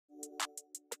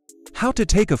How to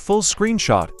take a full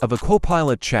screenshot of a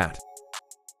Copilot chat.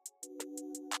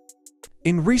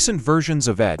 In recent versions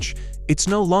of Edge, it's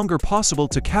no longer possible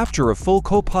to capture a full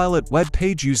Copilot web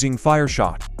page using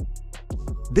FireShot.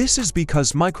 This is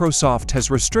because Microsoft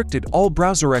has restricted all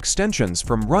browser extensions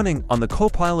from running on the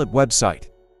Copilot website.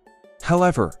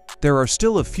 However, there are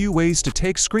still a few ways to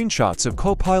take screenshots of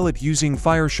Copilot using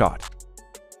FireShot.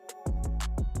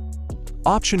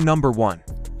 Option number 1.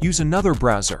 Use another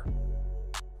browser.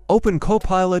 Open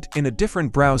Copilot in a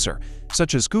different browser,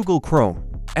 such as Google Chrome,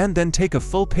 and then take a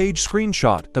full-page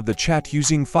screenshot of the chat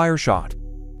using FireShot.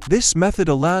 This method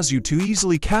allows you to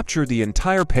easily capture the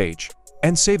entire page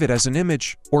and save it as an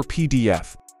image or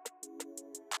PDF.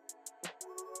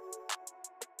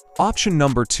 Option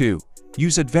number 2.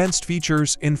 Use advanced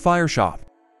features in FireShot.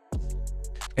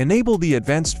 Enable the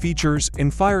advanced features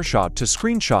in FireShot to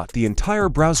screenshot the entire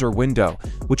browser window,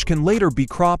 which can later be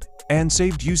cropped and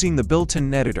saved using the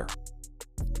built-in editor.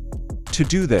 To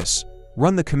do this,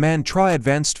 run the command try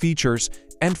advanced features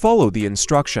and follow the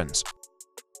instructions.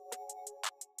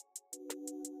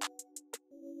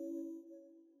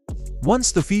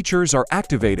 Once the features are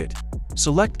activated,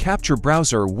 select Capture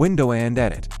Browser window and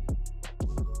edit.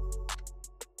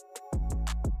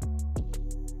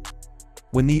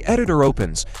 When the editor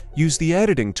opens, use the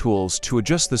editing tools to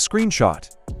adjust the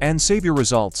screenshot and save your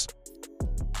results.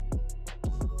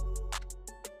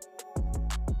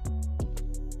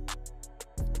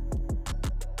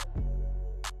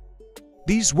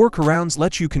 These workarounds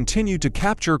let you continue to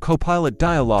capture Copilot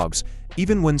dialogues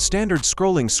even when standard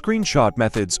scrolling screenshot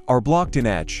methods are blocked in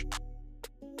Edge.